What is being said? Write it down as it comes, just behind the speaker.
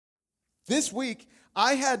This week,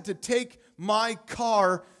 I had to take my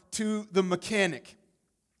car to the mechanic.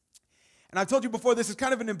 And I've told you before, this is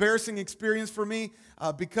kind of an embarrassing experience for me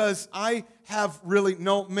because I have really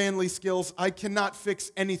no manly skills. I cannot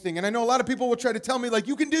fix anything. And I know a lot of people will try to tell me, like,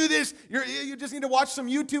 you can do this. You just need to watch some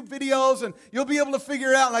YouTube videos and you'll be able to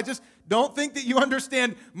figure it out. And I just don't think that you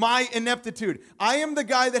understand my ineptitude. I am the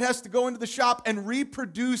guy that has to go into the shop and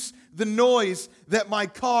reproduce the noise that my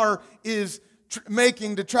car is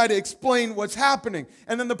making to try to explain what's happening.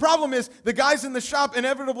 And then the problem is the guys in the shop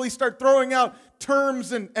inevitably start throwing out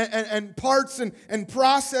terms and parts and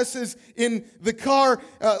processes in the car,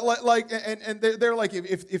 and they're like,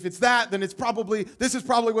 if it's that, then this is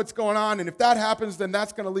probably what's going on, and if that happens, then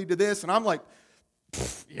that's going to lead to this. And I'm like,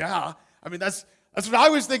 yeah, I mean, that's what I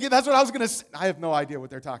was thinking, that's what I was going to say. I have no idea what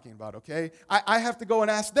they're talking about, okay? I have to go and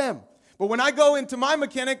ask them. But when I go into my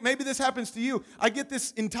mechanic, maybe this happens to you, I get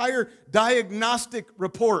this entire diagnostic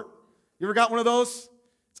report. You ever got one of those?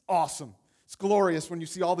 It's awesome. It's glorious when you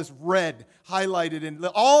see all this red highlighted, and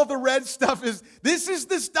all the red stuff this is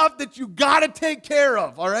the stuff that you got to take care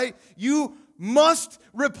of, all right? You must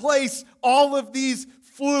replace all of these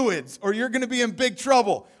fluids or you're going to be in big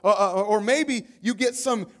trouble. Or maybe you get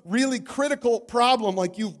some really critical problem,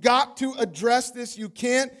 like you've got to address this. You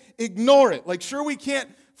can't ignore it. Like, sure, we can't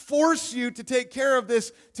force you to take care of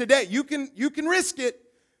this today. You can risk it,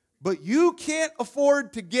 but you can't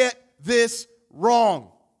afford to get this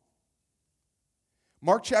wrong.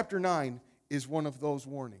 Mark chapter 9 is one of those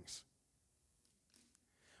warnings.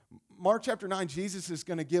 Mark chapter 9, Jesus is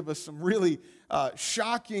going to give us some really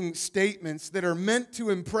shocking statements that are meant to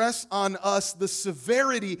impress on us the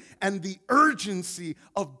severity and the urgency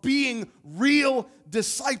of being real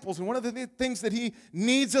disciples. And one of the things that he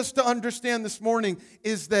needs us to understand this morning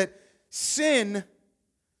is that sin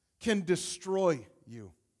can destroy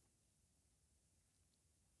you.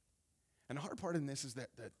 And the hard part in this is that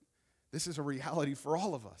this is a reality for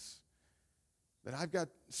all of us, that I've got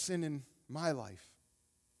sin in my life.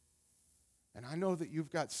 And I know that you've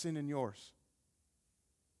got sin in yours.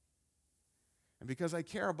 And because I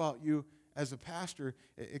care about you as a pastor,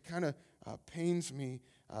 it kind of pains me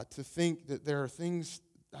to think that there are things,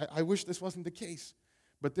 I wish this wasn't the case,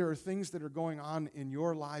 but there are things that are going on in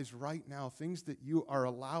your lives right now, things that you are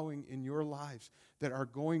allowing in your lives that are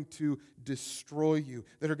going to destroy you,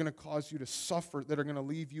 that are going to cause you to suffer, that are going to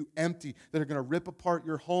leave you empty, that are going to rip apart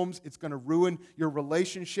your homes. It's going to ruin your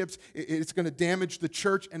relationships. It's going to damage the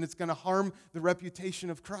church, and it's going to harm the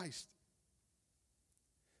reputation of Christ.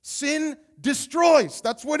 Sin destroys.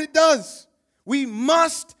 That's what it does. We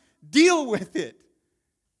must deal with it.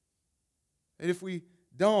 And if we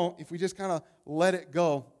just kind of let it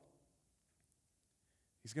go,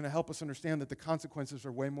 he's going to help us understand that the consequences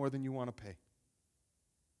are way more than you want to pay.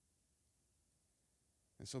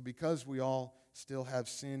 And so because we all still have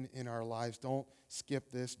sin in our lives, don't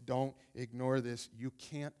skip this, don't ignore this. You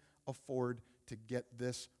can't afford to get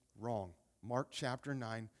this wrong. Mark chapter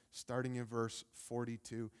 9, starting in verse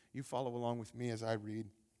 42. You follow along with me as I read.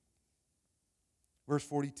 Verse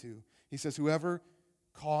 42, he says, "Whoever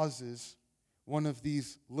causes one of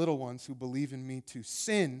these little ones who believe in me to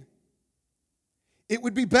sin, it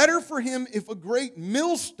would be better for him if a great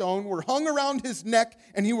millstone were hung around his neck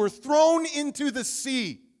and he were thrown into the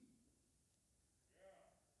sea."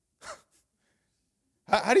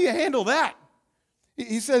 How do you handle that?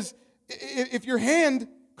 He says, if your hand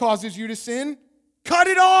causes you to sin, cut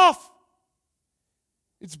it off.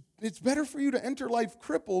 It's better for you to enter life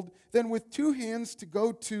crippled than with two hands to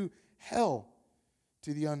go to hell,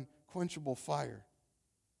 to the unquenchable fire.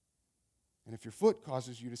 And if your foot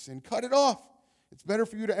causes you to sin, cut it off. It's better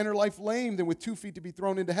for you to enter life lame than with 2 feet to be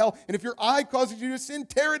thrown into hell. And if your eye causes you to sin,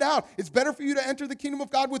 tear it out. It's better for you to enter the kingdom of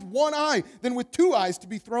God with one eye than with 2 eyes to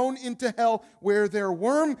be thrown into hell, where their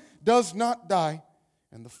worm does not die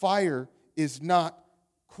and the fire is not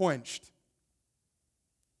quenched.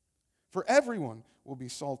 For everyone will be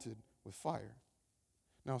salted with fire.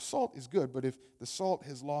 Now, salt is good, but if the salt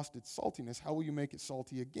has lost its saltiness, how will you make it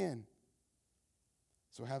salty again?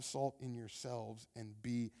 So have salt in yourselves and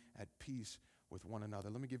be at peace with one another.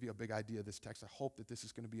 Let me give you a big idea of this text. I hope that this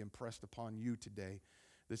is going to be impressed upon you today.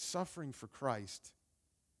 That suffering for Christ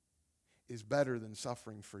is better than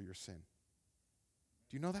suffering for your sin.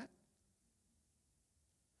 Do you know that?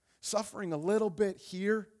 Suffering a little bit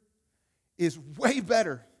here is way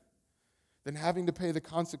better than having to pay the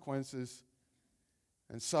consequences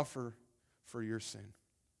and suffer for your sin.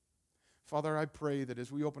 Father, I pray that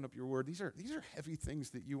as we open up your word, these are heavy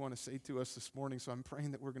things that you want to say to us this morning, so I'm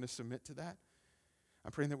praying that we're going to submit to that.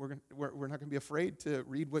 I'm praying that we're not going to be afraid to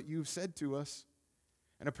read what you've said to us.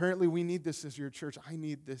 And apparently we need this as your church. I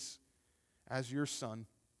need this as your son.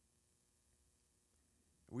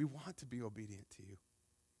 We want to be obedient to you.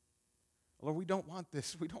 Lord, we don't want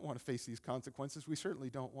this. We don't want to face these consequences. We certainly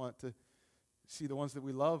don't want to see the ones that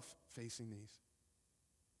we love facing these.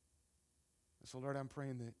 So, Lord, I'm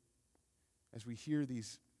praying that as we hear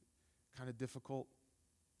these kind of difficult,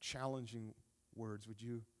 challenging words, would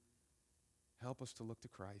you help us to look to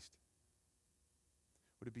Christ?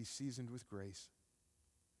 Would it be seasoned with grace?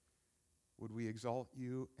 Would we exalt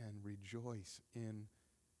you and rejoice in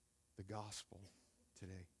the gospel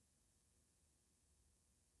today?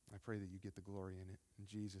 I pray that you get the glory in it. In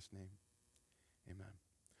Jesus' name, amen.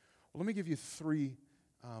 Well, let me give you three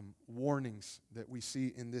warnings that we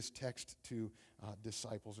see in this text to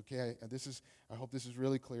disciples. Okay, I hope this is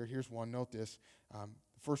really clear. Here's one. Note this.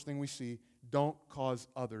 First thing we see, don't cause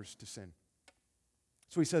others to sin.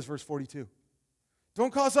 So he says, verse 42.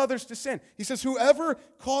 Don't cause others to sin. He says, whoever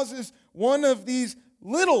causes one of these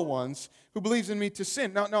little ones who believes in me to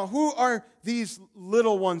sin. Now, who are these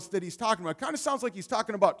little ones that he's talking about? It kind of sounds like he's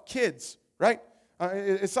talking about kids, right?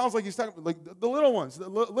 It sounds like he's talking about like the little ones, the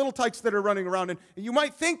little tykes that are running around. And you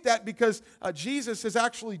might think that because Jesus has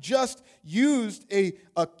actually just used a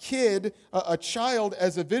kid, a child,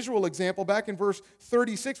 as a visual example. Back in verse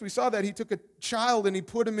 36, we saw that he took a child and he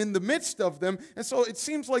put him in the midst of them. And so it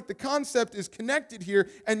seems like the concept is connected here.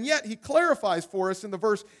 And yet he clarifies for us in the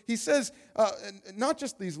verse. He says, not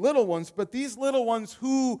just these little ones, but these little ones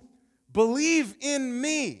who believe in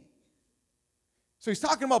me. So he's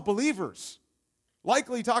talking about believers.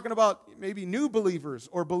 Likely talking about maybe new believers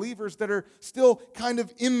or believers that are still kind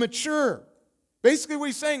of immature. Basically what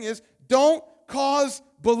he's saying is, don't cause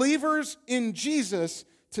believers in Jesus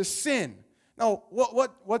to sin. Now,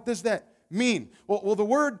 what does that mean? Well, the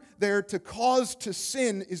word there to cause to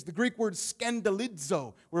sin is the Greek word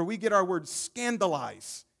scandalizo, where we get our word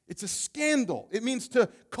scandalize. It's a scandal. It means to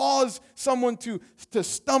cause someone to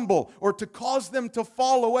stumble or to cause them to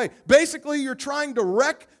fall away. Basically, you're trying to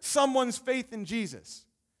wreck someone's faith in Jesus.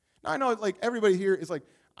 Now, I know like everybody here is like,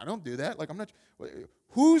 I don't do that. Like I'm not.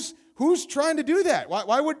 Who's trying to do that?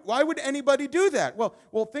 Why would anybody do that?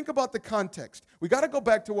 Well, think about the context. We got to go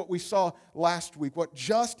back to what we saw last week, what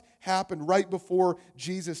just happened right before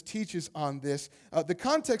Jesus teaches on this. The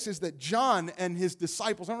context is that John and his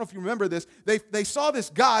disciples, I don't know if you remember this, they saw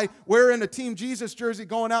this guy wearing a Team Jesus jersey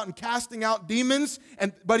going out and casting out demons,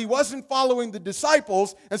 but he wasn't following the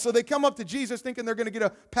disciples, and so they come up to Jesus thinking they're going to get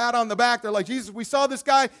a pat on the back. They're like, Jesus, we saw this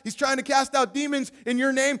guy. He's trying to cast out demons in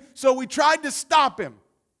your name, so we tried to stop him.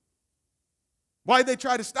 Why'd they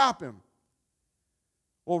try to stop him?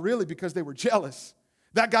 Well, really, because they were jealous.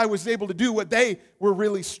 That guy was able to do what they were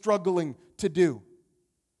really struggling to do.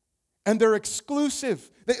 And they're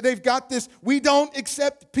exclusive. They've got this, we don't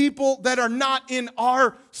accept people that are not in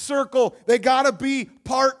our circle. They got to be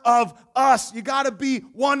part of us. You got to be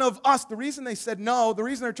one of us. The reason they said no, the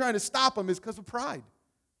reason they're trying to stop him is because of pride.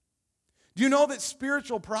 Do you know that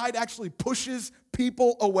spiritual pride actually pushes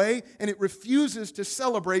people away and it refuses to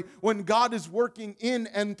celebrate when God is working in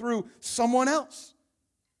and through someone else?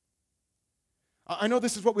 I know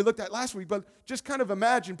this is what we looked at last week, but just kind of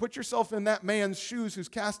imagine, put yourself in that man's shoes who's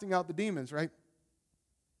casting out the demons, right?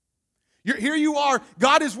 Here you are,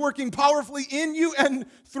 God is working powerfully in you and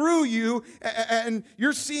through you, and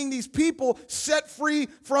you're seeing these people set free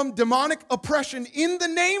from demonic oppression in the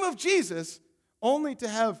name of Jesus, only to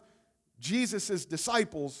have Jesus'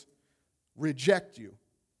 disciples reject you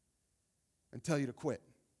and tell you to quit.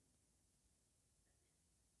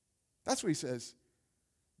 That's what he says.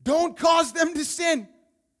 Don't cause them to sin.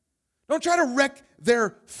 Don't try to wreck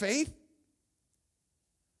their faith.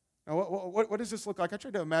 Now, what does this look like? I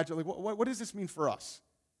tried to imagine, like, what does this mean for us?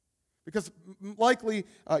 Because likely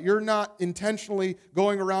you're not intentionally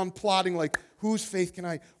going around plotting, like, whose faith can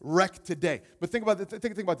I wreck today? But think about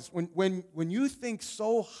this. When you think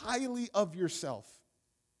so highly of yourself,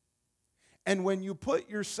 and when you put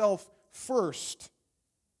yourself first,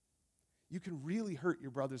 you can really hurt your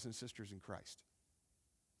brothers and sisters in Christ.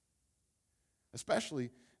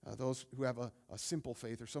 Especially those who have a simple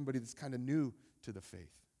faith or somebody that's kind of new to the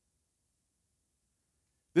faith.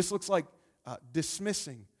 This looks like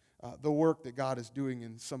dismissing the work that God is doing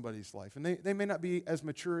in somebody's life. And they may not be as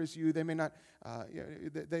mature as you. They may not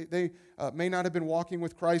they may not have been walking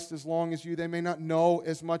with Christ as long as you. They may not know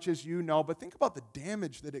as much as you know. But think about the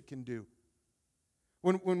damage that it can do.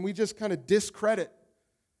 When we just kind of discredit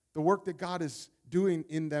the work that God is doing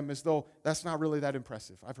in them as though that's not really that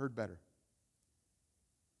impressive. I've heard better.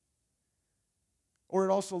 Or it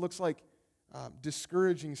also looks like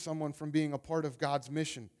discouraging someone from being a part of God's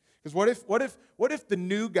mission. Because what if the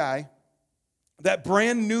new guy that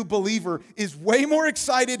brand new believer is way more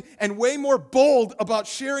excited and way more bold about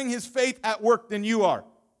sharing his faith at work than you are.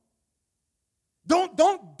 Don't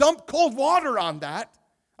dump cold water on that.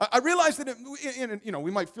 I realize that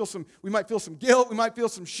we might feel some guilt, we might feel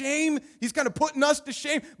some shame. He's kind of putting us to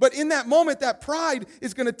shame, but in that moment, that pride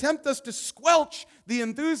is going to tempt us to squelch the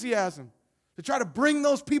enthusiasm, to try to bring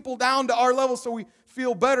those people down to our level so we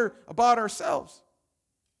feel better about ourselves.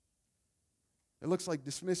 It looks like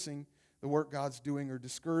dismissing the work God's doing or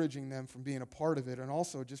discouraging them from being a part of it, and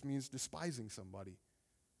also it just means despising somebody.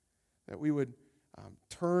 That we would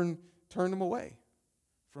turn them away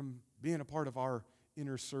from being a part of our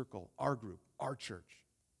inner circle, our group, our church.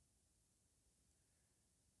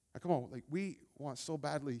 Now come on, we want so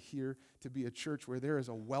badly here to be a church where there is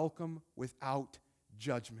a welcome without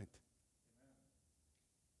judgment.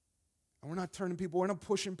 And we're not we're not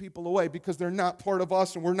pushing people away because they're not part of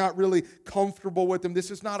us and we're not really comfortable with them.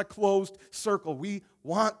 This is not a closed circle. We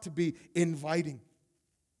want to be inviting.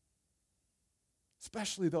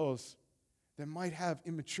 Especially those that might have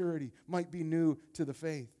immaturity, might be new to the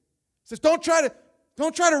faith. It says, don't try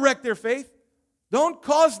to wreck their faith. Don't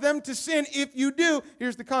cause them to sin. If you do,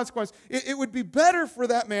 here's the consequence. It would be better for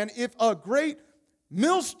that man if a great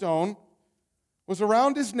millstone was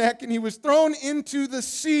around his neck and he was thrown into the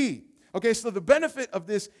sea. Okay, so the benefit of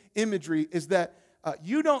this imagery is that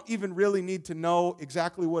you don't even really need to know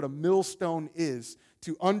exactly what a millstone is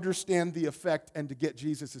to understand the effect and to get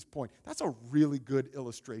Jesus' point. That's a really good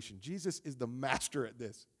illustration. Jesus is the master at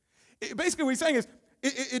this. Basically what he's saying is,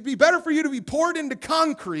 it'd be better for you to be poured into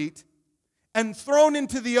concrete and thrown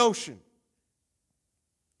into the ocean.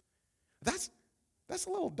 That's a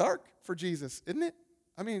little dark for Jesus, isn't it?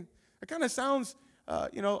 I mean, it kind of sounds...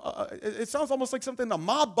 it sounds almost like something the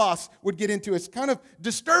mob boss would get into. It's kind of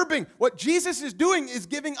disturbing. What Jesus is doing is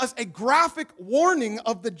giving us a graphic warning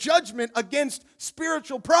of the judgment against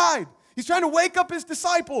spiritual pride. He's trying to wake up his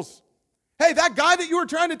disciples. Hey, that guy that you were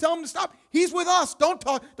trying to tell him to stop, he's with us.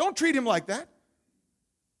 Don't treat him like that.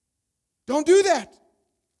 Don't do that.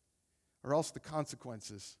 Or else the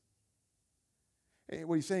consequences.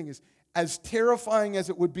 What he's saying is, as terrifying as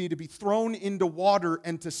it would be to be thrown into water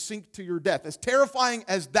and to sink to your death, as terrifying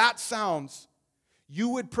as that sounds, you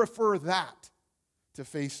would prefer that to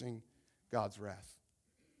facing God's wrath.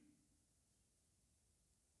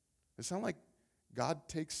 Does it sound like God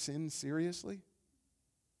takes sin seriously?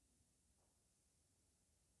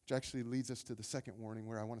 Which actually leads us to the second warning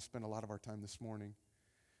where I want to spend a lot of our time this morning.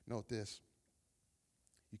 Note this.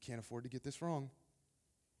 You can't afford to get this wrong.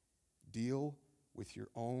 Deal with your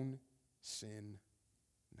own sin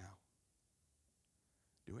now.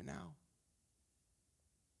 Do it now.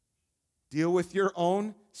 Deal with your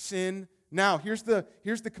own sin now. Here's the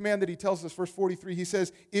command that he tells us, verse 43. He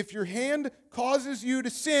says, if your hand causes you to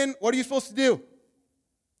sin, what are you supposed to do?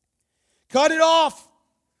 Cut it off.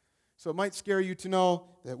 So it might scare you to know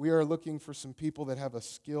that we are looking for some people that have a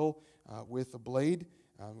skill with a blade.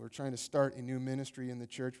 We're trying to start a new ministry in the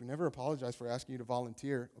church. We never apologize for asking you to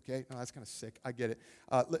volunteer, okay? No, that's kind of sick. I get it.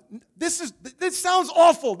 This sounds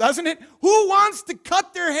awful, doesn't it? Who wants to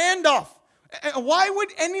cut their hand off? Why would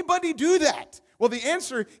anybody do that? Well, the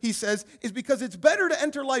answer, he says, is because it's better to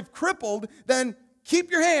enter life crippled than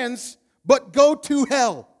keep your hands but go to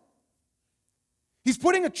hell. He's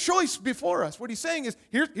putting a choice before us. What he's saying is,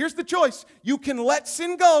 here's the choice. You can let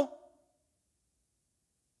sin go,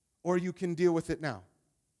 or you can deal with it now.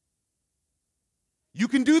 You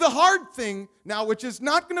can do the hard thing now, which is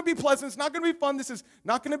not going to be pleasant, it's not going to be fun, this is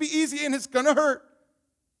not going to be easy, and it's going to hurt.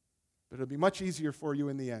 But it'll be much easier for you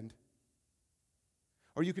in the end.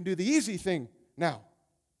 Or you can do the easy thing now.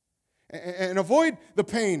 And avoid the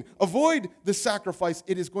pain, avoid the sacrifice.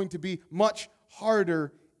 It is going to be much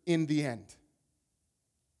harder in the end.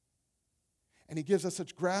 And he gives us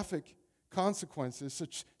such graphic consequences,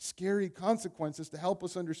 such scary consequences to help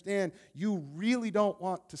us understand you really don't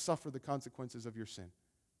want to suffer the consequences of your sin.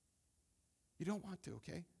 You don't want to,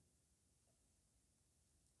 okay?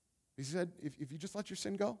 He said, if you just let your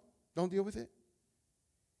sin go, don't deal with it,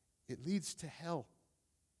 it leads to hell.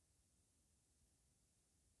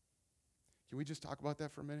 Can we just talk about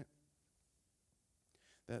that for a minute?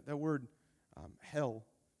 That word hell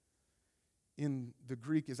in the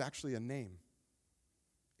Greek is actually a name.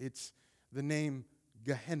 It's the name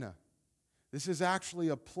Gehenna. This is actually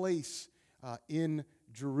a place in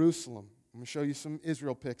Jerusalem. I'm going to show you some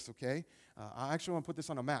Israel pics, okay? I actually want to put this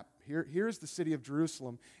on a map. Here's the city of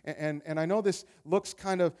Jerusalem. And I know this looks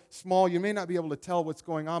kind of small. You may not be able to tell what's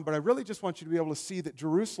going on, but I really just want you to be able to see that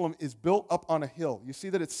Jerusalem is built up on a hill. You see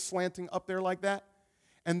that it's slanting up there like that?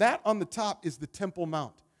 And that on the top is the Temple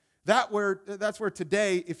Mount. That's where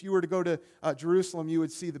today, if you were to go to Jerusalem, you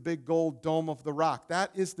would see the big gold dome of the rock.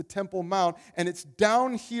 That is the Temple Mount, and it's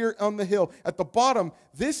down here on the hill. At the bottom,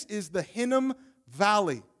 this is the Hinnom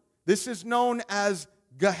Valley. This is known as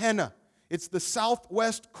Gehenna. It's the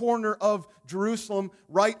southwest corner of Jerusalem,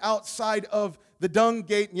 right outside of the Dung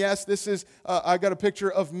Gate. And yes, this is, I got a picture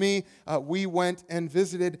of me. We went and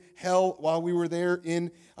visited hell while we were there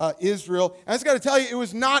in Israel. And I just got to tell you, it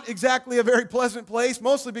was not exactly a very pleasant place,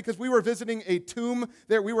 mostly because we were visiting a tomb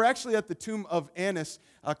there. We were actually at the tomb of Annas,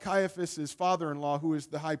 Caiaphas' father-in-law, who is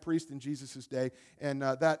the high priest in Jesus' day. And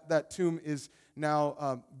that tomb is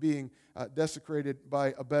now being desecrated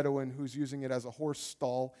by a Bedouin who's using it as a horse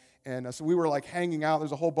stall. And so we were like hanging out.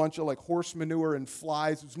 There's a whole bunch of like horse manure and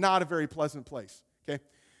flies. It was not a very pleasant place. Okay,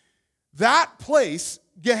 that place,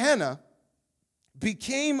 Gehenna,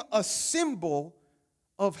 became a symbol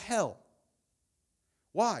of hell.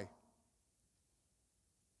 Why?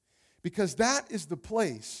 Because that is the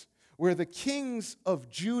place where the kings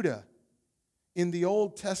of Judah in the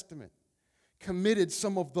Old Testament committed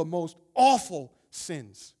some of the most awful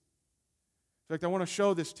sins. In fact, I want to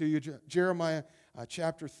show this to you. Jeremiah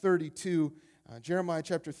chapter 32. Jeremiah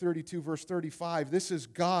chapter 32, verse 35. This is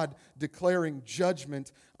God declaring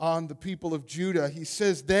judgment on the people of Judah. He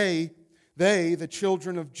says, They, the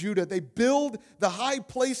children of Judah, they build the high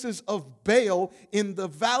places of Baal in the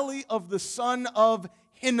valley of the son of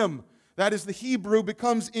Hinnom. That is the Hebrew,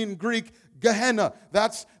 becomes in Greek Gehenna.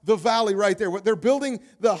 That's the valley right there. They're building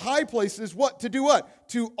the high places. To do what?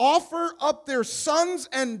 To offer up their sons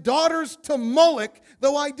and daughters to Moloch,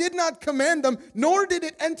 though I did not command them, nor did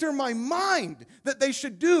it enter my mind that they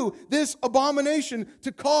should do this abomination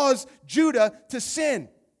to cause Judah to sin.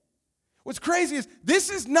 What's crazy is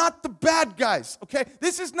this is not the bad guys, okay?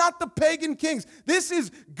 This is not the pagan kings. This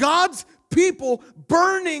is God's people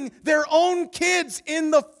burning their own kids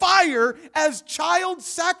in the fire as child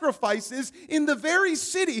sacrifices in the very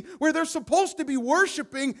city where they're supposed to be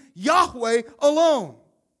worshiping Yahweh alone.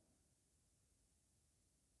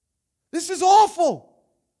 This is awful.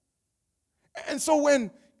 And so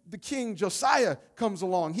when the king Josiah comes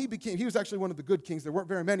along, he was actually one of the good kings. There weren't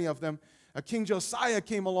very many of them. King Josiah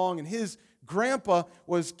came along, and his grandpa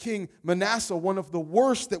was King Manasseh, one of the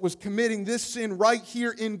worst that was committing this sin right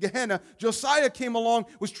here in Gehenna. Josiah came along,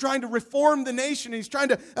 was trying to reform the nation. He's trying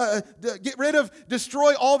to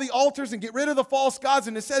destroy all the altars and get rid of the false gods.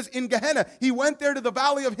 And it says in Gehenna, he went there to the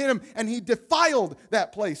valley of Hinnom, and he defiled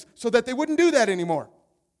that place so that they wouldn't do that anymore.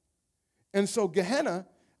 And so Gehenna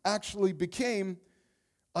actually became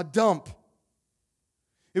a dump.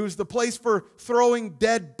 It was the place for throwing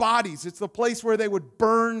dead bodies. It's the place where they would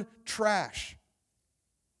burn trash.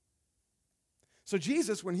 So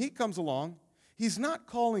Jesus, when he comes along, he's not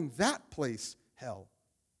calling that place hell.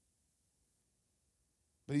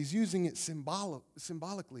 But he's using it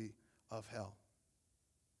symbolically of hell.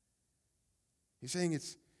 He's saying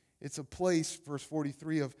it's a place, verse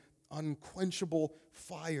 43, of unquenchable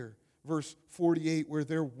fire. Verse 48, where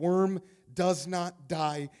their worm does not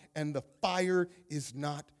die and the fire is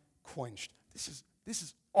not quenched. This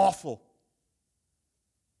is awful.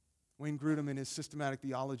 Wayne Grudem in his systematic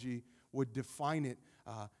theology would define it,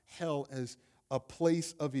 hell, as a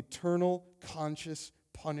place of eternal conscious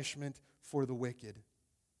punishment for the wicked.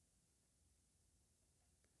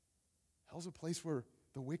 Hell's a place where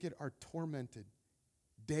the wicked are tormented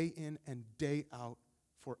day in and day out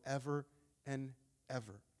forever and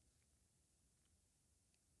ever.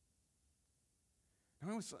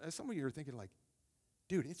 Now, some of you are thinking like,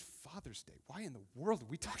 dude, it's Father's Day. Why in the world are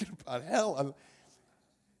we talking about hell?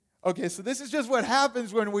 Okay, so this is just what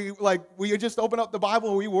happens when we just open up the Bible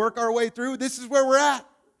and we work our way through. This is where we're at.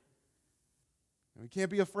 And we can't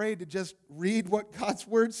be afraid to just read what God's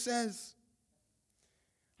Word says.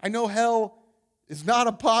 I know hell is not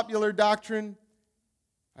a popular doctrine.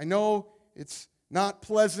 I know it's not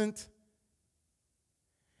pleasant.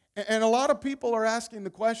 And a lot of people are asking the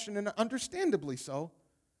question, and understandably so,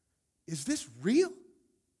 is this real?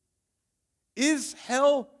 Is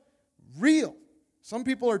hell real? Some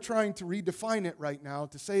people are trying to redefine it right now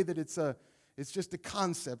to say that it's just a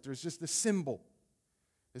concept or it's just a symbol.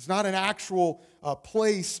 It's not an actual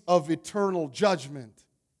place of eternal judgment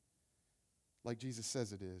like Jesus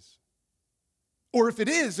says it is. Or if it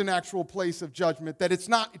is an actual place of judgment, that it's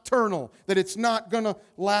not eternal, that it's not going to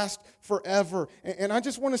last forever. And I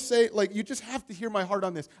just want to say, you just have to hear my heart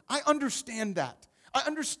on this. I understand that. I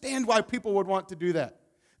understand why people would want to do that.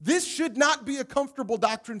 This should not be a comfortable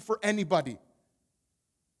doctrine for anybody.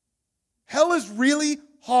 Hell is really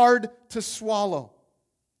hard to swallow.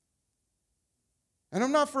 And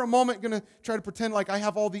I'm not for a moment going to try to pretend like I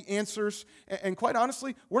have all the answers. And quite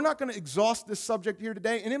honestly, we're not going to exhaust this subject here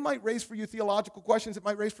today. And it might raise for you theological questions. It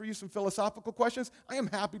might raise for you some philosophical questions. I am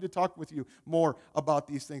happy to talk with you more about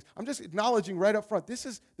these things. I'm just acknowledging right up front, this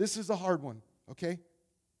is a hard one, okay?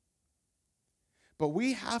 But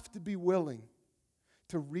we have to be willing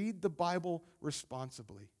to read the Bible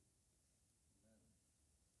responsibly.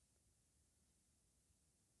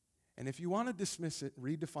 And if you want to dismiss it,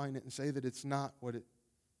 redefine it, and say that it's not what it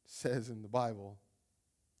says in the Bible,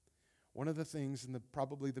 one of the things, and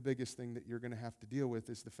probably the biggest thing that you're going to have to deal with,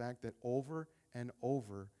 is the fact that over and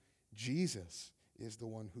over, Jesus is the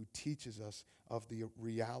one who teaches us of the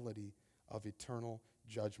reality of eternal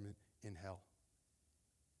judgment in hell.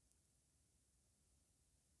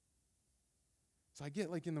 So I get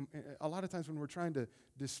like a lot of times when we're trying to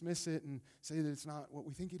dismiss it and say that it's not what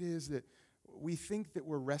we think it is, that we think that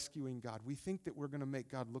we're rescuing God. We think that we're going to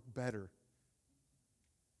make God look better.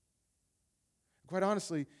 Quite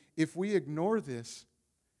honestly, if we ignore this,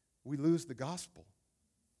 we lose the gospel.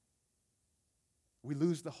 We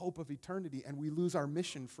lose the hope of eternity, and we lose our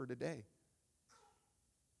mission for today.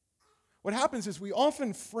 What happens is we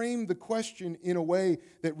often frame the question in a way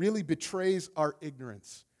that really betrays our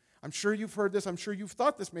ignorance. I'm sure you've heard this. I'm sure you've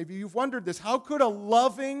thought this. Maybe you've wondered this. How could a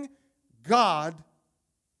loving God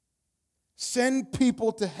send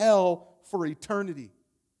people to hell for eternity?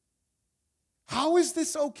 How is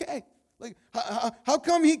this okay? Like, how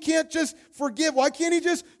come he can't just forgive? Why can't he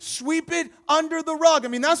just sweep it under the rug? I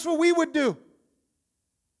mean, that's what we would do.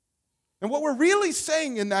 And what we're really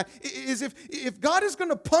saying in that is if God is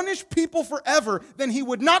going to punish people forever, then he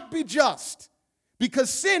would not be just,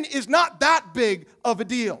 because sin is not that big of a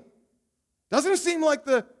deal. Doesn't seem like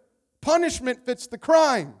the punishment fits the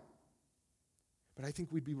crime. But I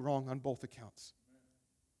think we'd be wrong on both accounts.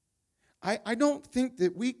 I don't think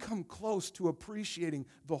that we come close to appreciating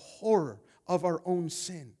the horror of our own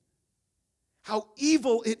sin. How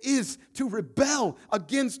evil it is to rebel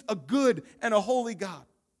against a good and a holy God.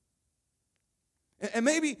 And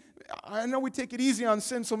maybe, I know we take it easy on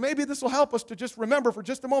sin, so maybe this will help us to just remember for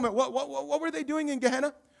just a moment, what were they doing in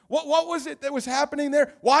Gehenna? What was it that was happening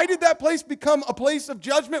there? Why did that place become a place of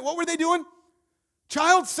judgment? What were they doing?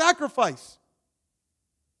 Child sacrifice.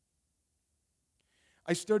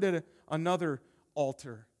 I stood at another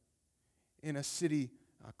altar in a city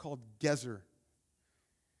called Gezer.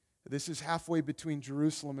 This is halfway between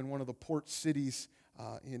Jerusalem and one of the port cities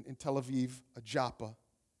in Tel Aviv, Joppa.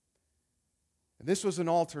 And this was an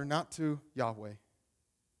altar not to Yahweh.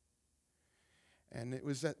 And it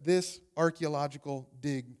was at this archaeological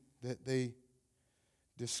dig that they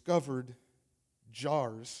discovered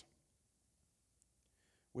jars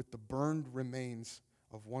with the burned remains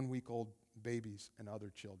of 1-week-old babies and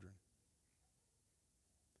other children.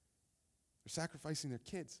 They're sacrificing their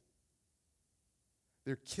kids.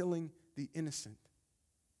 They're killing the innocent.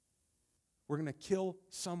 We're going to kill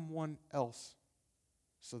someone else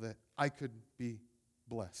so that I could be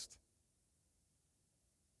blessed.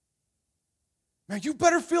 Man, you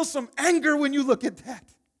better feel some anger when you look at that.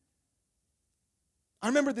 I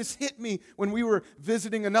remember this hit me when we were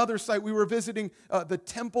visiting another site. We were visiting the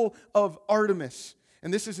Temple of Artemis.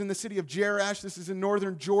 And this is in the city of Jerash. This is in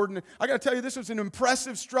northern Jordan. I got to tell you, this was an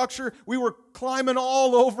impressive structure. We were climbing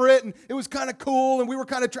all over it, and it was kind of cool. And we were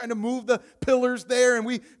kind of trying to move the pillars there. And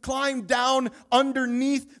we climbed down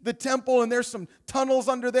underneath the temple, and there's some tunnels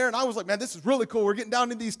under there. And I was like, man, this is really cool. We're getting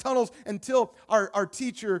down in these tunnels, until our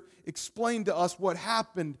teacher explained to us what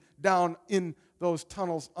happened down in those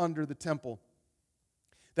tunnels under the temple.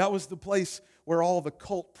 That was the place where all the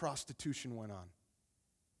cult prostitution went on.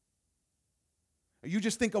 You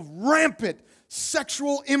just think of rampant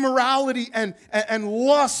sexual immorality and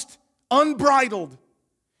lust, unbridled.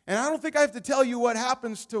 And I don't think I have to tell you what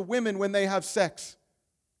happens to women when they have sex.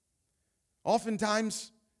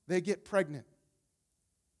 Oftentimes, they get pregnant.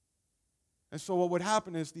 And so what would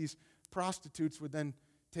happen is these prostitutes would then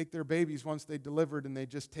take their babies once they delivered, and they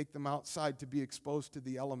just take them outside to be exposed to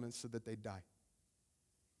the elements so that they die.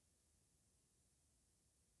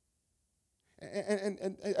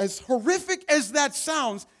 And as horrific as that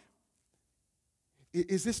sounds,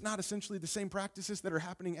 is this not essentially the same practices that are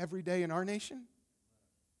happening every day in our nation?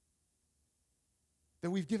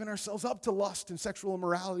 That we've given ourselves up to lust and sexual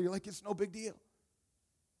immorality like it's no big deal.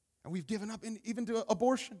 And we've given up even to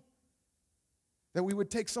abortion. That we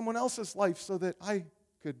would take someone else's life so that I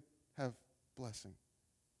could have blessing.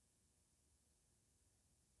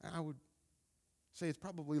 And I would say it's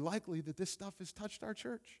probably likely that this stuff has touched our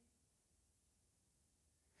church.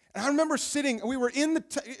 And I remember sitting, we were in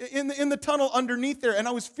the tunnel underneath there, and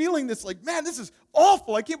I was feeling this like, man, this is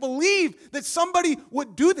awful. I can't believe that somebody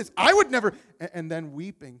would do this. I would never. And then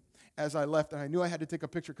weeping as I left, and I knew I had to take a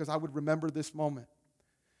picture because I would remember this moment.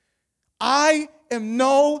 I am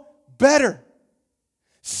no better.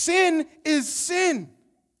 Sin is sin.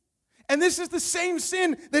 And this is the same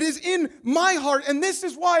sin that is in my heart. And this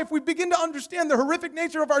is why, if we begin to understand the horrific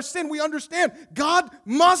nature of our sin, we understand God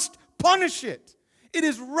must punish it. It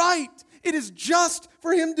is right. It is just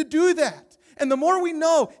for Him to do that. And the more we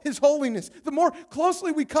know His holiness, the more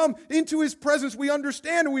closely we come into His presence, we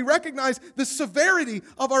understand and we recognize the severity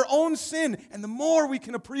of our own sin. And the more we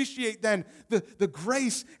can appreciate then the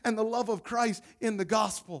grace and the love of Christ in the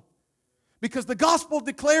gospel. Because the gospel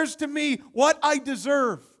declares to me what I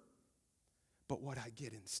deserve, but what I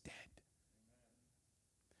get instead.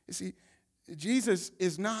 You see, Jesus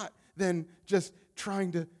is not then just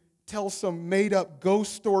trying to tell some made-up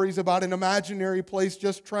ghost stories about an imaginary place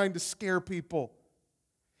just trying to scare people.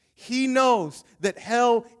 He knows that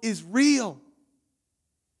hell is real.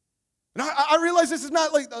 And I realize this is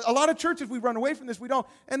not like a lot of churches, we run away from this, we don't.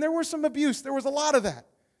 And there was some abuse. There was a lot of that.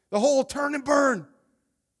 The whole turn and burn.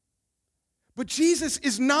 But Jesus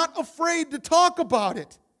is not afraid to talk about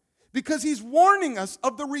it because He's warning us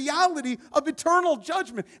of the reality of eternal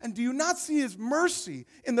judgment. And do you not see His mercy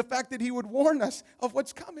in the fact that He would warn us of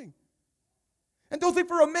what's coming? And don't think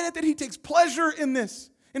for a minute that He takes pleasure in this.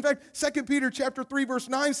 In fact, 2 Peter chapter 3, verse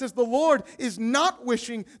 9 says, the Lord is not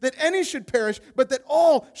wishing that any should perish, but that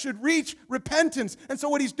all should reach repentance. And so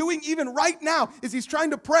what He's doing even right now is He's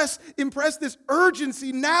trying to impress this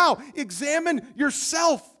urgency now. Examine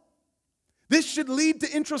yourself. This should lead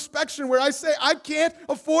to introspection where I say, I can't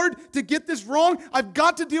afford to get this wrong. I've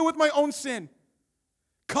got to deal with my own sin.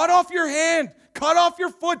 Cut off your hand, cut off your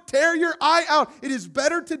foot, tear your eye out. It is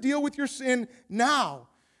better to deal with your sin now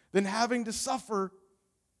than having to suffer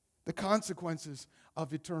the consequences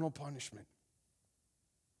of eternal punishment.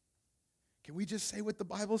 Can we just say what the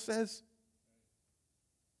Bible says?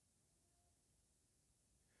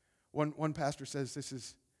 One pastor says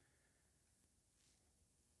it's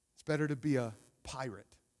better to be a pirate.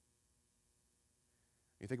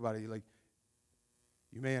 You think about it,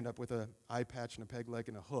 you may end up with an eye patch and a peg leg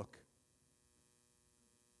and a hook.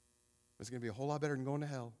 It's going to be a whole lot better than going to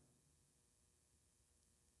hell.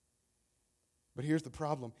 But here's the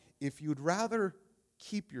problem. If you'd rather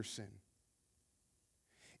keep your sin,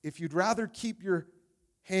 if you'd rather keep your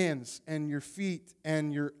hands and your feet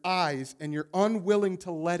and your eyes and you're unwilling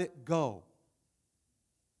to let it go,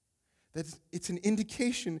 it's an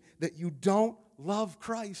indication that you don't love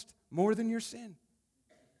Christ more than your sin.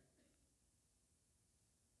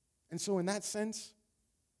 And so in that sense,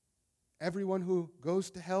 everyone who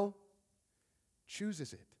goes to hell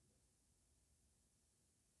chooses it.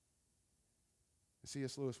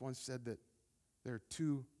 C.S. Lewis once said that there are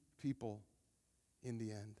two people in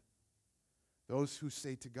the end. Those who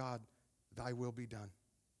say to God, thy will be done.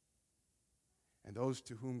 And those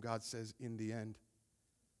to whom God says in the end,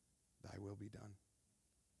 thy will be done.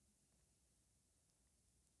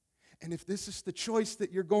 And if this is the choice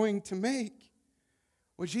that you're going to make,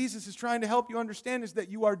 what Jesus is trying to help you understand is that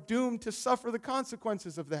you are doomed to suffer the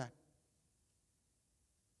consequences of that.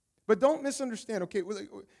 But don't misunderstand, okay? We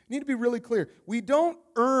need to be really clear. We don't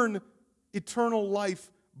earn eternal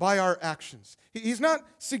life by our actions. He's not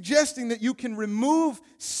suggesting that you can remove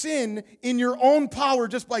sin in your own power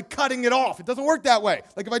just by cutting it off. It doesn't work that way.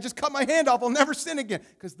 Like if I just cut my hand off, I'll never sin again.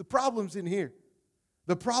 Because the problem's in here.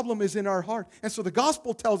 The problem is in our heart. And so the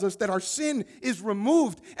gospel tells us that our sin is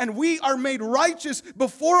removed and we are made righteous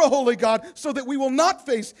before a holy God so that we will not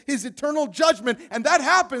face His eternal judgment. And that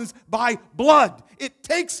happens by blood. It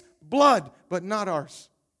takes blood, but not ours.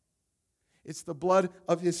 It's the blood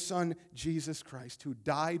of His Son, Jesus Christ, who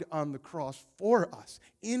died on the cross for us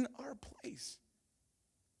in our place.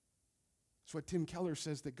 That's what Tim Keller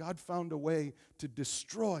says, that God found a way to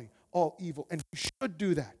destroy all evil, and He should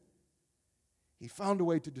do that. He found a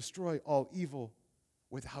way to destroy all evil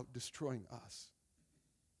without destroying us.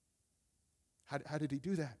 How did He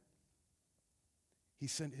do that? He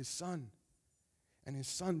sent His Son. And His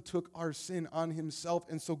Son took our sin on Himself.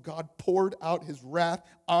 And so God poured out His wrath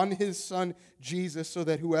on His Son, Jesus, so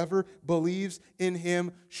that whoever believes in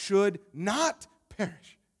Him should not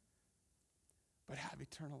perish, but have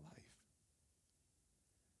eternal life.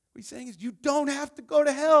 What He's saying is you don't have to go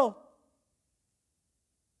to hell.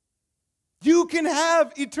 You can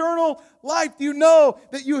have eternal life. Do you know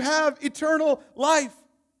that you have eternal life?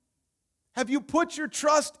 Have you put your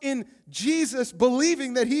trust in Jesus,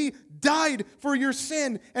 believing that He died for your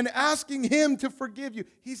sin and asking Him to forgive you?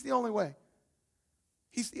 He's the only way.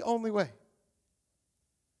 He's the only way.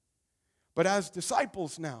 But as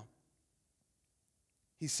disciples now,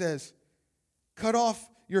 he says, cut off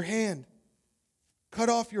your hand, cut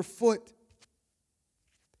off your foot,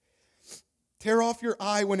 tear off your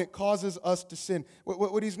eye when it causes us to sin.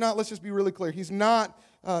 What he's not, let's just be really clear, he's not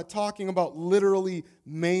talking about literally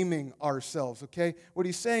maiming ourselves, okay? What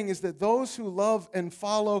he's saying is that those who love and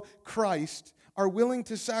follow Christ are willing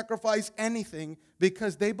to sacrifice anything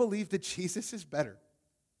because they believe that Jesus is better.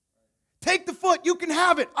 Take the foot, you can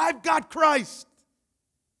have it. I've got Christ.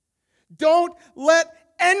 Don't let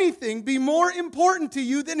anything be more important to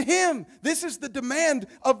you than Him. This is the demand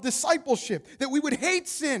of discipleship, that we would hate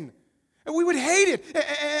sin, and we would hate it,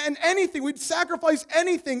 and anything, we'd sacrifice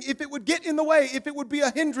anything if it would get in the way, if it would be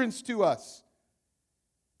a hindrance to us.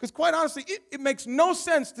 Because quite honestly, it makes no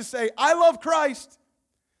sense to say, I love Christ,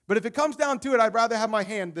 but if it comes down to it, I'd rather have my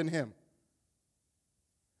hand than Him.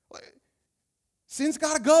 Sin's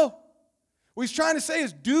got to go. What he's trying to say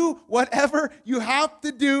is do whatever you have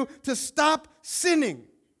to do to stop sinning.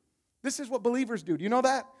 This is what believers do. Do you know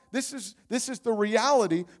that? This is the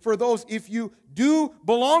reality for those. If you do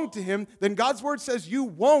belong to Him, then God's Word says you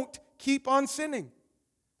won't keep on sinning.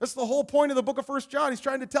 That's the whole point of the book of 1 John. He's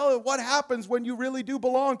trying to tell you what happens when you really do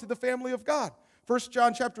belong to the family of God. 1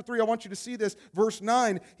 John chapter 3, I want you to see this. Verse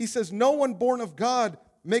 9, he says, no one born of God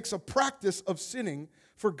makes a practice of sinning,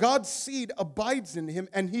 for God's seed abides in him,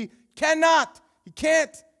 and he can't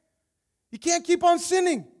keep on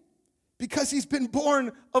sinning because he's been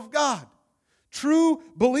born of God. True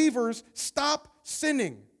believers stop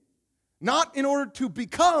sinning, not in order to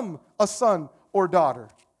become a son or daughter,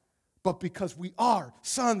 but because we are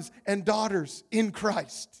sons and daughters in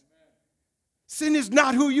Christ. Sin is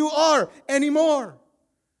not who you are anymore.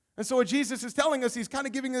 And so what Jesus is telling us, he's kind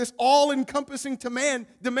of giving this all-encompassing demand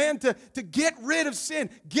to get rid of sin,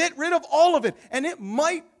 get rid of all of it. And it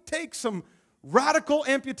might take some radical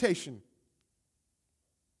amputation.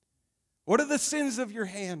 What are the sins of your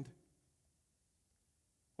hand?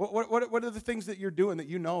 What are the things that you're doing that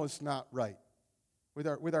you know is not right?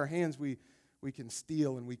 With our hands, we can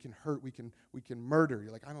steal and we can hurt, we can murder.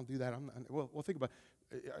 You're like, I don't do that. Well, think about it.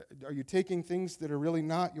 Are you taking things that are really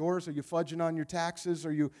not yours? Are you fudging on your taxes?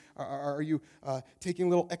 Are you taking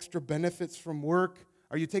little extra benefits from work?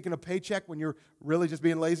 Are you taking a paycheck when you're really just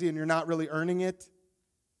being lazy and you're not really earning it?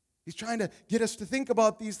 He's trying to get us to think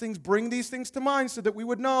about these things, bring these things to mind so that we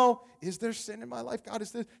would know, is there sin in my life? God,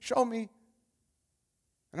 is this? Show me.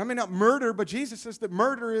 And I may not murder, but Jesus says that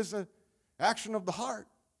murder is an action of the heart.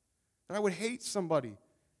 That I would hate somebody,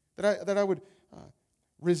 that I would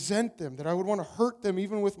resent them, that I would want to hurt them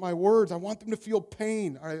even with my words. I want them to feel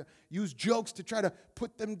pain. I use jokes to try to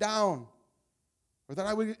put them down, or that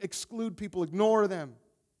I would exclude people, ignore them.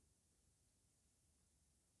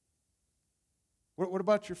 What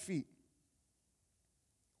about your feet?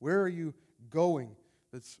 Where are you going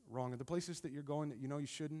that's wrong? Are the places that you're going that you know you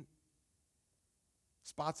shouldn't?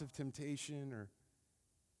 Spots of temptation or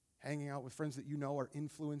hanging out with friends that you know are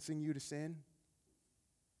influencing you to sin?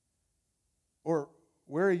 Or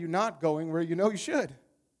where are you not going where you know you should?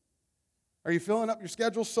 Are you filling up your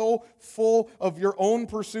schedule so full of your own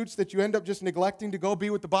pursuits that you end up just neglecting to go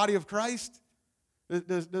be with the body of Christ?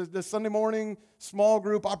 The Sunday morning small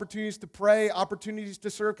group, opportunities to pray, opportunities to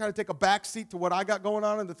serve, kind of take a back seat to what I got going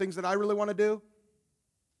on and the things that I really want to do?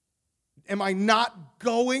 Am I not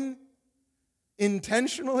going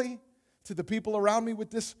intentionally to the people around me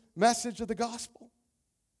with this message of the gospel?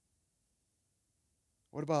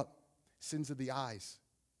 What about sins of the eyes?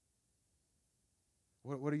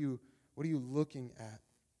 What are you looking at?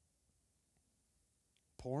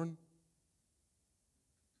 Porn?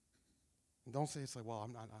 And don't say it's like, well,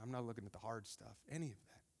 I'm not looking at the hard stuff. Any of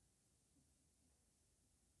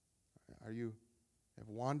that. Are you have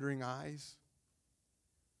wandering eyes?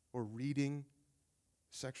 Or reading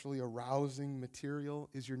sexually arousing material?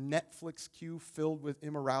 Is your Netflix queue filled with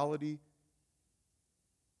immorality?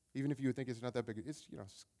 Even if you would think it's not that big, it's kind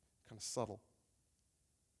of subtle.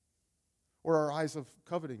 Or our eyes of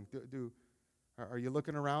coveting? Are you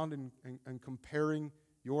looking around and comparing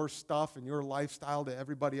your stuff and your lifestyle to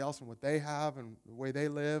everybody else and what they have and the way they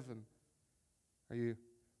live? And are you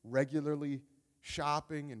regularly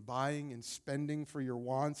shopping and buying and spending for your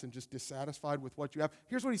wants and just dissatisfied with what you have?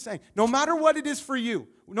 Here's what he's saying. No matter what it is for you,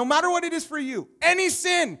 any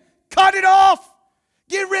sin, cut it off.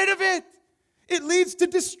 Get rid of it. It leads to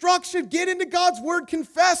destruction. Get into God's word.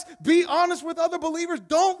 Confess. Be honest with other believers.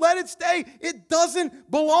 Don't let it stay. It doesn't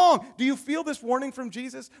belong. Do you feel this warning from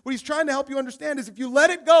Jesus? What he's trying to help you understand is if you let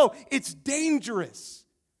it go, it's dangerous.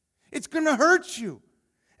 It's going to hurt you.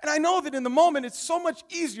 And I know that in the moment, it's so much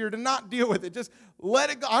easier to not deal with it. Just let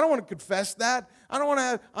it go. I don't want to confess that. I don't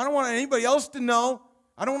want anybody else to know.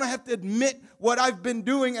 I don't want to have to admit what I've been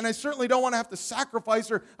doing, and I certainly don't want to have to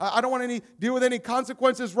sacrifice, or I don't want to deal with any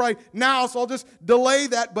consequences right now, so I'll just delay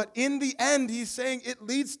that. But in the end, he's saying it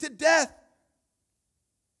leads to death.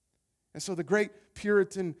 And so the great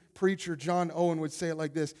Puritan preacher John Owen would say it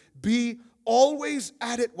like this: be always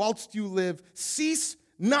at it whilst you live. Cease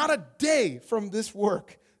not a day from this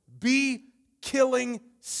work. Be killing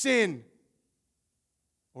sin,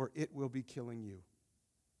 or it will be killing you.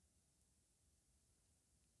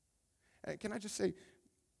 Can I just say,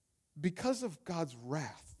 because of God's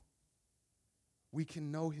wrath, we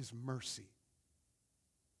can know his mercy.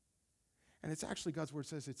 And it's actually, God's word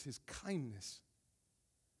says, it's his kindness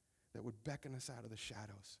that would beckon us out of the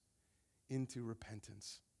shadows into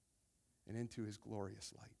repentance and into his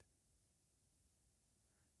glorious light.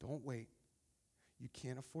 Don't wait. You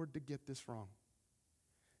can't afford to get this wrong.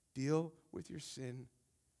 Deal with your sin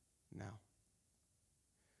now.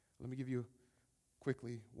 Let me give you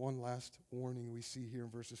quickly one last warning we see here in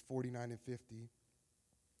verses 49 and 50.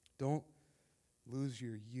 Don't lose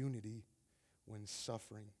your unity when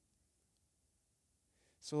suffering.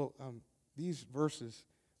 So these verses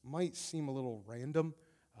might seem a little random,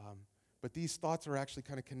 but these thoughts are actually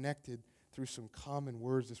kind of connected through some common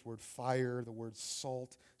words, this word fire, the word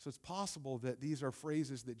salt. So it's possible that these are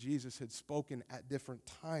phrases that Jesus had spoken at different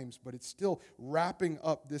times, but it's still wrapping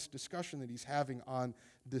up this discussion that he's having on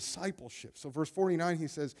discipleship. So verse 49, he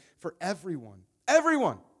says, for everyone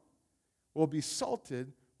will be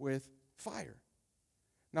salted with fire.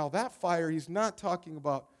 Now that fire, he's not talking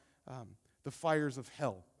about the fires of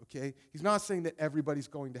hell, okay? He's not saying that everybody's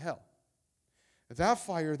going to hell. That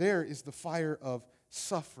fire there is the fire of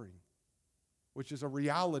suffering, which is a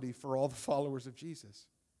reality for all the followers of Jesus.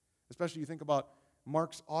 Especially you think about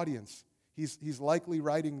Mark's audience. He's likely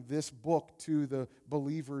writing this book to the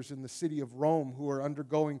believers in the city of Rome who are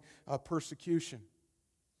undergoing persecution.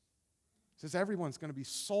 He says everyone's going to be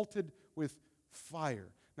salted with fire.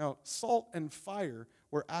 Now, salt and fire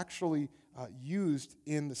were actually used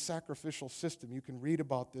in the sacrificial system. You can read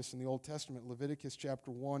about this in the Old Testament, Leviticus chapter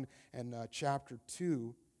 1 and chapter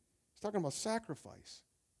 2. He's talking about sacrifice.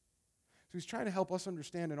 So he's trying to help us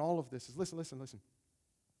understand in all of this is, listen.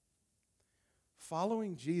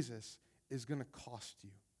 Following Jesus is going to cost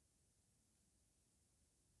you.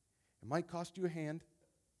 It might cost you a hand.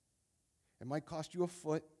 It might cost you a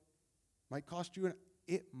foot. It might cost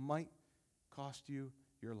you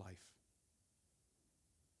your life.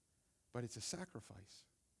 But it's a sacrifice.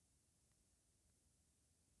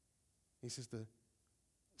 He says the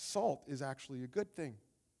salt is actually a good thing.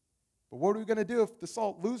 But what are we going to do if the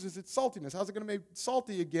salt loses its saltiness? How's it going to make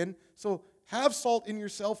salty again? So have salt in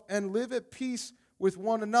yourself and live at peace with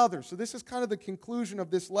one another. So this is kind of the conclusion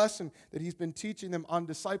of this lesson that he's been teaching them on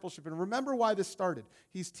discipleship. And remember why this started.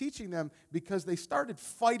 He's teaching them because they started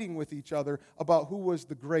fighting with each other about who was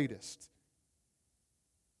the greatest.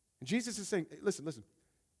 And Jesus is saying, hey, listen.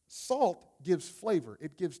 Salt gives flavor.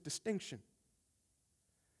 It gives distinction.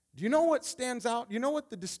 Do you know what stands out? Do you know what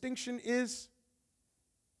the distinction is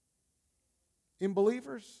in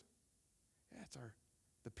believers? Yeah, it's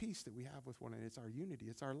the peace that we have with one another. It's our unity.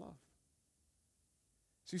 It's our love.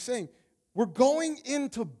 So he's saying, we're going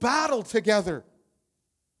into battle together.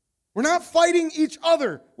 We're not fighting each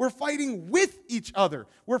other. We're fighting with each other.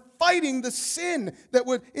 We're fighting the sin that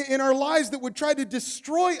would in our lives that would try to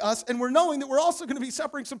destroy us, and we're knowing that we're also going to be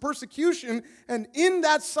suffering some persecution, and in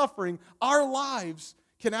that suffering, our lives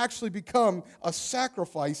can actually become a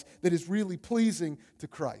sacrifice that is really pleasing to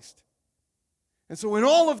Christ. And so in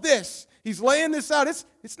all of this, he's laying this out.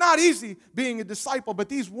 It's not easy being a disciple, but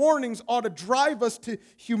these warnings ought to drive us to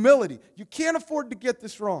humility. You can't afford to get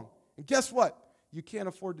this wrong. And guess what? You can't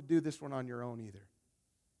afford to do this one on your own either.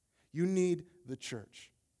 You need the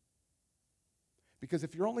church. Because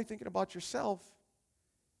if you're only thinking about yourself,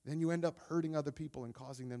 then you end up hurting other people and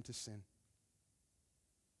causing them to sin.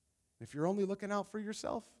 If you're only looking out for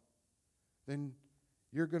yourself, then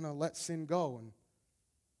you're going to let sin go and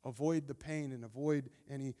avoid the pain and avoid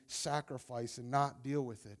any sacrifice and not deal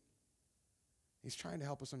with it. He's trying to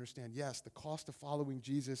help us understand, yes, the cost of following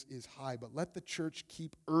Jesus is high, but let the church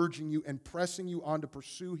keep urging you and pressing you on to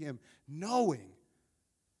pursue him, knowing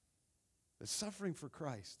that suffering for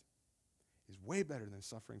Christ is way better than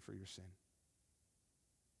suffering for your sin.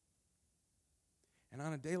 And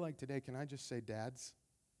on a day like today, can I just say, dads,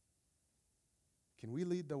 can we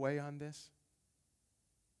lead the way on this?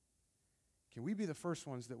 Can we be the first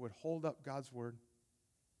ones that would hold up God's word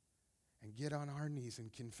and get on our knees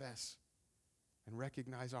and confess and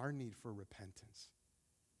recognize our need for repentance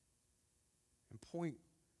and point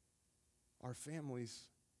our families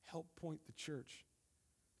help point the church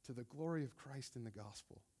to the glory of Christ in the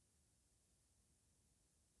gospel.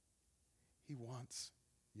 He wants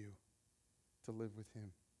you to live with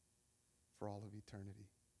him for all of eternity.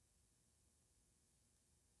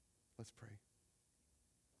 Let's pray.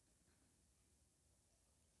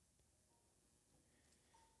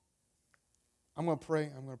 I'm going to pray.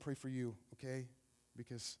 I'm going to pray for you, okay?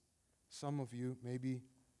 Because some of you, maybe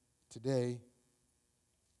today,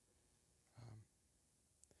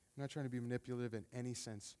 I'm not trying to be manipulative in any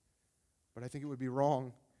sense, but I think it would be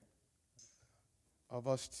wrong of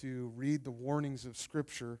us to read the warnings of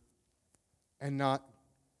Scripture and not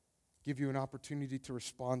give you an opportunity to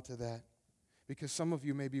respond to that. Because some of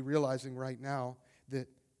you may be realizing right now that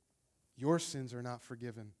your sins are not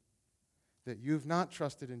forgiven, that you've not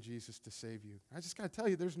trusted in Jesus to save you. I just got to tell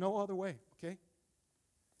you, there's no other way, okay?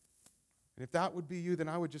 And if that would be you, then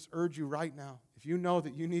I would just urge you right now, if you know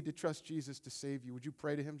that you need to trust Jesus to save you, would you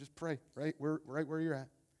pray to him? Just pray, right where you're at.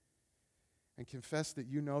 And confess that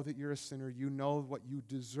you know that you're a sinner. You know what you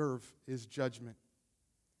deserve is judgment.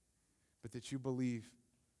 But that you believe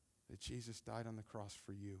that Jesus died on the cross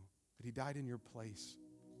for you. That he died in your place.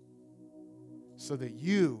 So that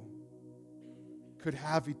you could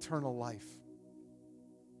have eternal life.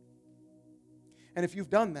 And if you've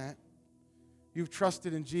done that, you've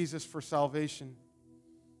trusted in Jesus for salvation,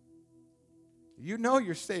 you know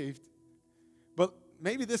you're saved. But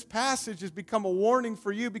maybe this passage has become a warning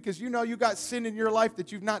for you because you know you got sin in your life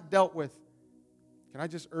that you've not dealt with. Can I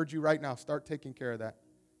just urge you right now, start taking care of that.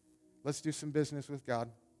 Let's do some business with God.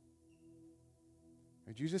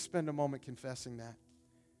 Would you just spend a moment confessing that?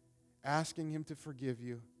 Asking him to forgive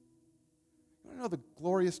you. You want to know the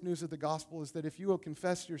glorious news of the gospel is that if you will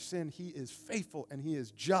confess your sin, he is faithful and he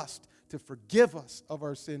is just to forgive us of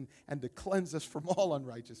our sin and to cleanse us from all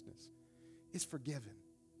unrighteousness. It's forgiven.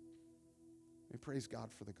 We praise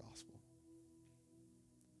God for the gospel.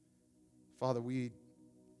 Father, we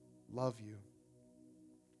love you.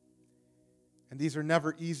 And these are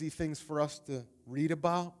never easy things for us to read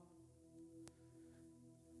about.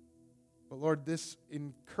 But Lord, this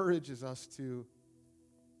encourages us to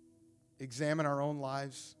examine our own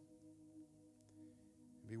lives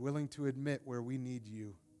and be willing to admit where we need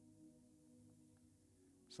you.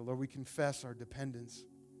 So Lord, we confess our dependence.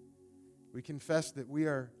 We confess that we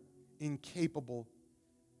are incapable.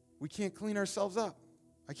 We can't clean ourselves up.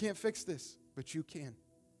 I can't fix this, but you can.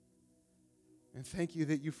 And thank you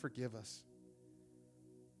that you forgive us.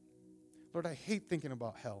 Lord, I hate thinking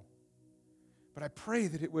about hell, but I pray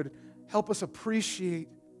that it would help us appreciate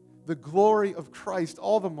the glory of Christ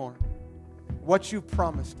all the more, what you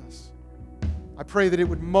promised us. I pray that it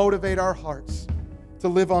would motivate our hearts to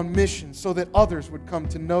live on mission so that others would come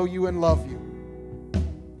to know you and love you,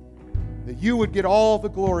 that you would get all the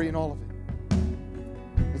glory in all of it.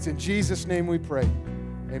 It's in Jesus' name we pray.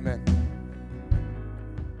 Amen.